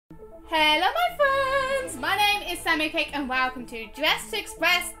Hello my friends! My name is SammiCake and welcome to Dress to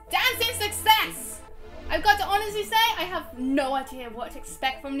Express Dancing Success! I've got to honestly say I have no idea what to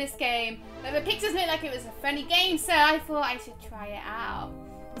expect from this game, but the pictures look like it was a funny game, so I thought I should try it out.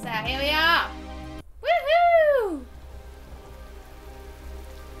 So here we are! Woohoo!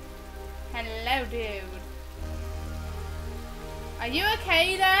 Hello dude. Are you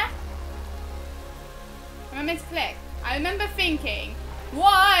okay there? Am I meant to click? I remember thinking,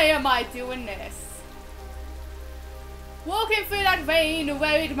 why am I doing this? Walking through that rain,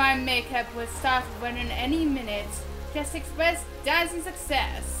 worried my makeup would start running any minute. Just express dancing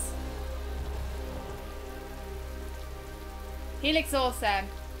success. He looks awesome.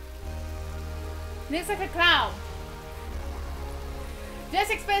 He looks like a clown. Just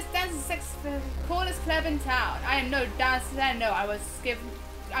express dancing success for the coolest club in town. I am no dancer, no. I was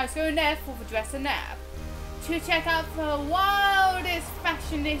going there for the dress and nap. To check out the wildest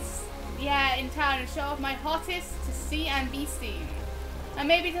fashionists, in town and show off my hottest to see and be seen. And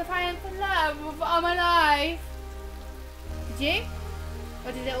maybe to find the love of all my life. Did you?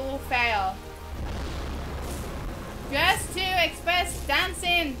 Or did it all fail? Just to express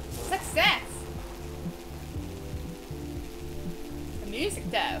dancing success. The music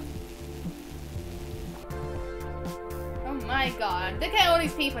though. Oh my god, look at all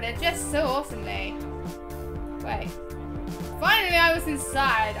these people, they're dressed so awesomely. Wait. Finally, I was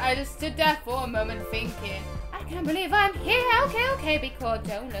inside. I just stood there for a moment thinking, I can't believe I'm here. Okay, because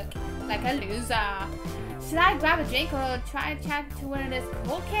don't look like a loser. Should I grab a drink or try and chat to one of those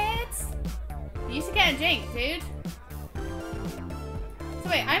cool kids? You should get a drink, dude. So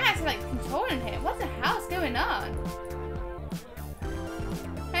wait, I'm actually like controlling him. What the hell's going on?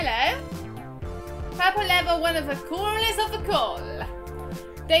 Hello? Purple level, one of the coolest of the cool.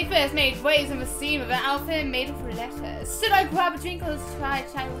 They first made waves on the scene with an outfit made of letters. Should I grab a drink or try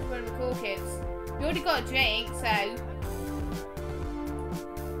to chat with one of the cool kids? We already got a drink, so...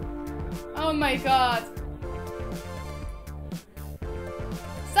 Oh my god.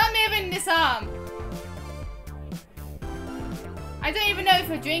 Stop moving this arm. I don't even know if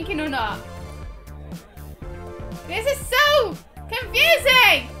we're drinking or not. This is so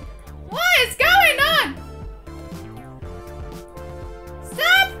confusing! What is going on?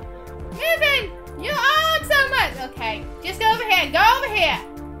 Stop moving your arm so much. Okay, just go over here. Go over here.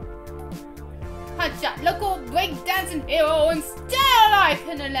 Hotshot, local breakdancing hero and still I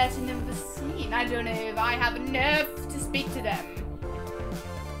couldn't let him in the scene. I don't know if I have enough to speak to them.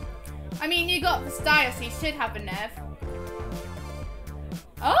 I mean, you got the style, so you should have enough.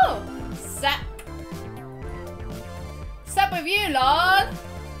 Oh, sup with you, lol.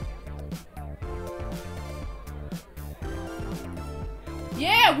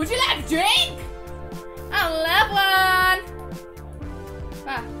 Yeah, would you like a drink? I love one.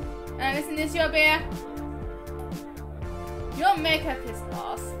 Isn't this your beer? Your makeup is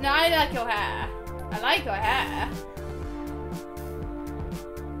lost. No, I like your hair. I like your hair.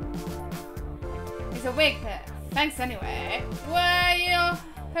 It's a wig, but thanks anyway. Where are your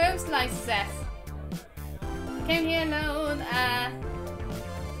home slices? Came here alone. I'm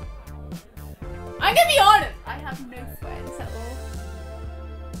gonna be honest. I have no friends at all.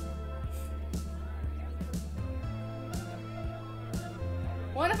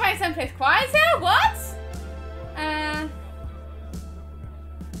 Wanna find someplace quieter? What? Oh,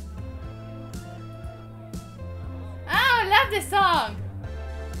 I love this song.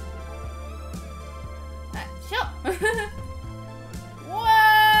 Sure.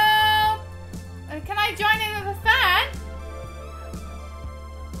 Whoa! Can I join in with a fan?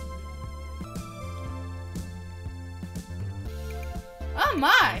 Oh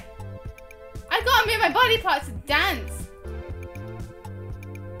my! I gotta move my body parts to dance.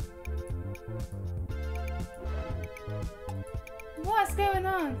 What's going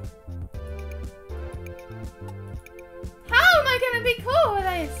on? How am I gonna be cool with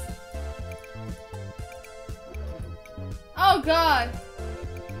this? Oh god.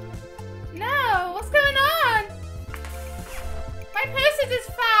 No, what's going on? My postage is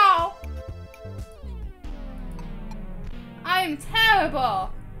foul. I am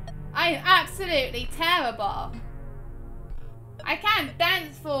terrible. I am absolutely terrible. I can't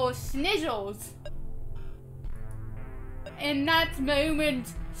dance for schnizzles. In that moment,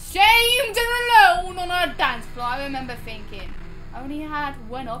 shamed and alone on a dance floor, I remember thinking, I only had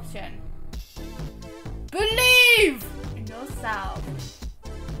one option. Believe in yourself.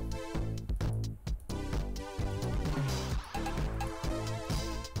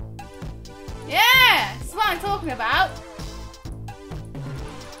 Yeah, that's what I'm talking about.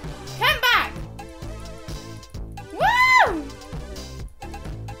 Come back. Woo!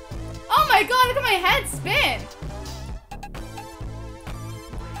 my god, look at my head spin.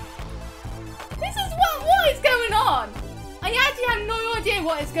 This is what is going on? I actually have no idea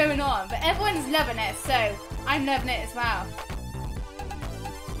what is going on, but everyone's loving it, so I'm loving it as well.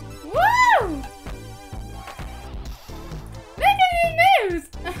 Woo! Look at the news!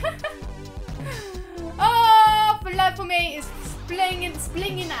 Oh, the love for me is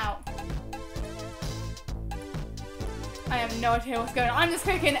splinging out. I have no idea what's going on. I'm just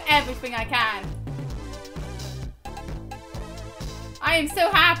cooking everything I can. I am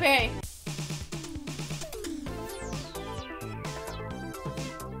so happy.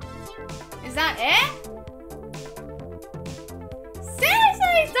 Is that it?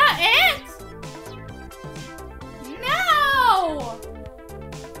 Seriously, is that it? No!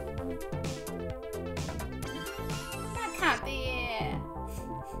 That can't be it.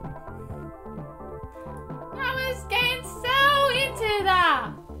 I was getting so into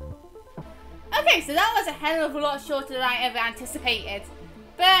that. Okay, so that was a hell of a lot shorter than I ever anticipated.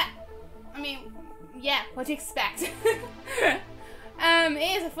 But, I mean, yeah, what do you expect?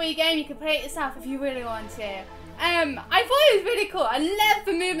 It is a free game, you can play it yourself if you really want to. I thought it was really cool. I love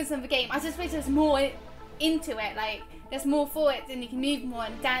the movements of the game. I just wish there's more into it, like there's more for it and you can move more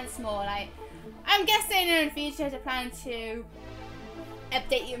and dance more. Like, I'm guessing in the future they plan to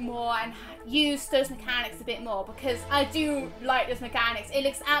update it more and use those mechanics a bit more, because I do like those mechanics. It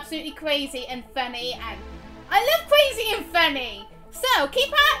looks absolutely crazy and funny, and I love crazy and funny. So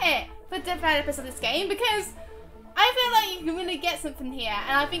keep at it for the developers of this game, because I feel like you can really get something here,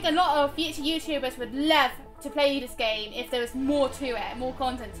 and I think a lot of future YouTubers would love to play this game if there was more to it, more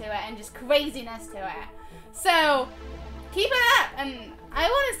content to it, and just craziness to it. So keep it up, and I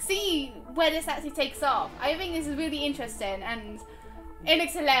want to see where this actually takes off. I think this is really interesting, and it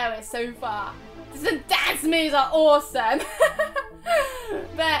looks hilarious so far. The dance moves are awesome.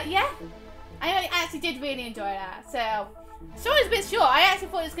 But yeah, I actually did really enjoy that. So sure, it's a bit short. I actually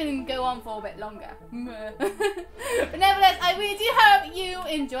thought it was going to go on for a bit longer. But nevertheless, I really do hope you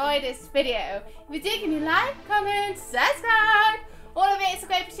enjoyed this video. If you did, give me a like, comment, subscribe. All of it is a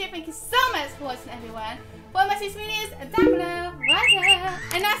great appreciation. Thank you so much for watching, everyone. Follow my social medias down below, right there.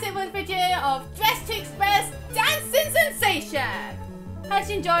 And that's it for the video of Dress to Express Dancing Sensation. Hope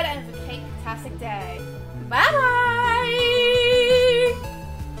you enjoyed it and have a fantastic day. Bye bye!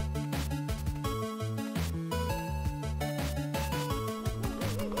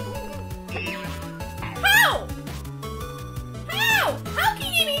 How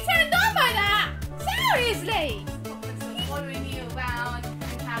can you be turned on by that? Seriously! I'm following you around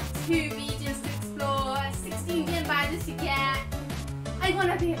and have 2 regions to explore, 16 gym badges to get. I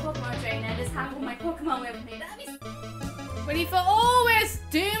want to be a Pokemon trainer, just have all my Pokemon with me. That'd be ready for always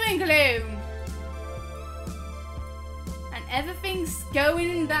doom and gloom. And everything's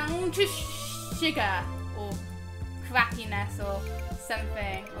going down to sugar or crackiness or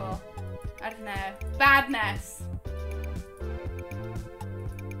something, or I don't know, badness.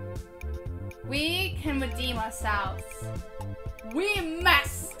 We can redeem ourselves. We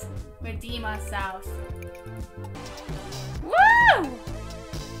must redeem ourselves. Woo!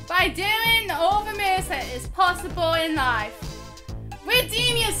 By doing all the moves that is possible in life.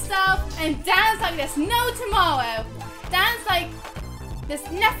 Redeem yourself and dance like there's no tomorrow. Dance like there's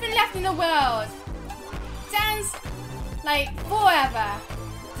nothing left in the world. Dance like forever.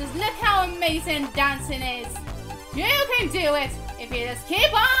 Just look how amazing dancing is. You can do it if you just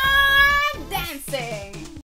keep on dancing.